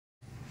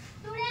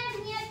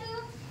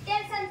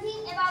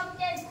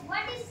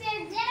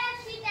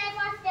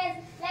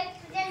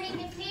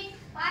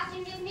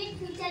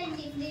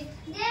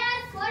indefinite. There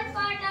are four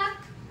parts of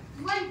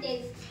one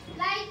tense,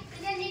 like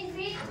present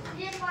indefinite,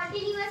 present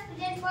continuous,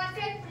 present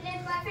perfect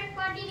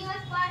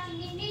continuous, past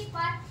indefinite,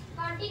 past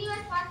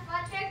continuous,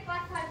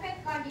 past perfect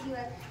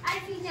continuous, and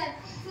future.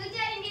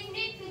 Future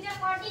indefinite, future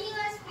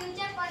continuous,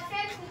 future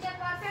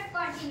perfect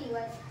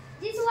continuous.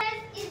 This one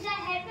is the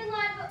helping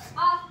verb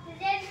of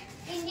present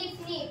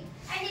indefinite.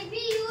 And if we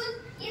use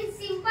in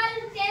simple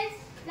tense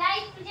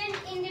like present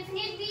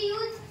indefinite, we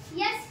use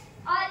yes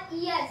or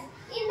yes.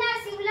 In the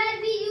singular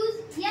we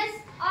use yes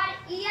or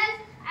yes,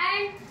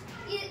 and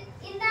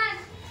in the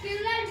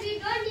plural we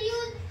don't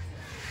use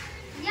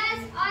yes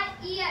or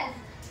yes.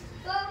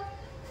 So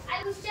I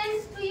have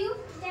questions to you.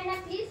 Stand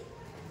up please.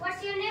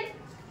 What's your name?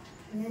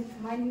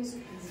 My name is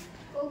Prince.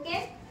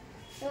 Okay.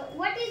 So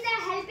what is the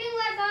helping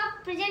verb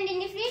of present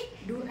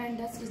indefinite? Do and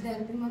does is the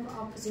helping verb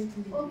of present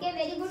indefinite. Okay,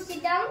 very good.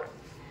 Sit down.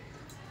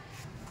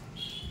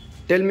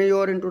 Tell me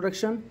your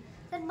introduction.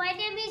 Sir, my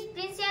name is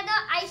Prince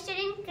Yadav. I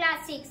study in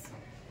class 6.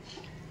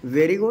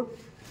 Very good.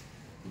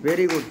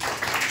 Very good.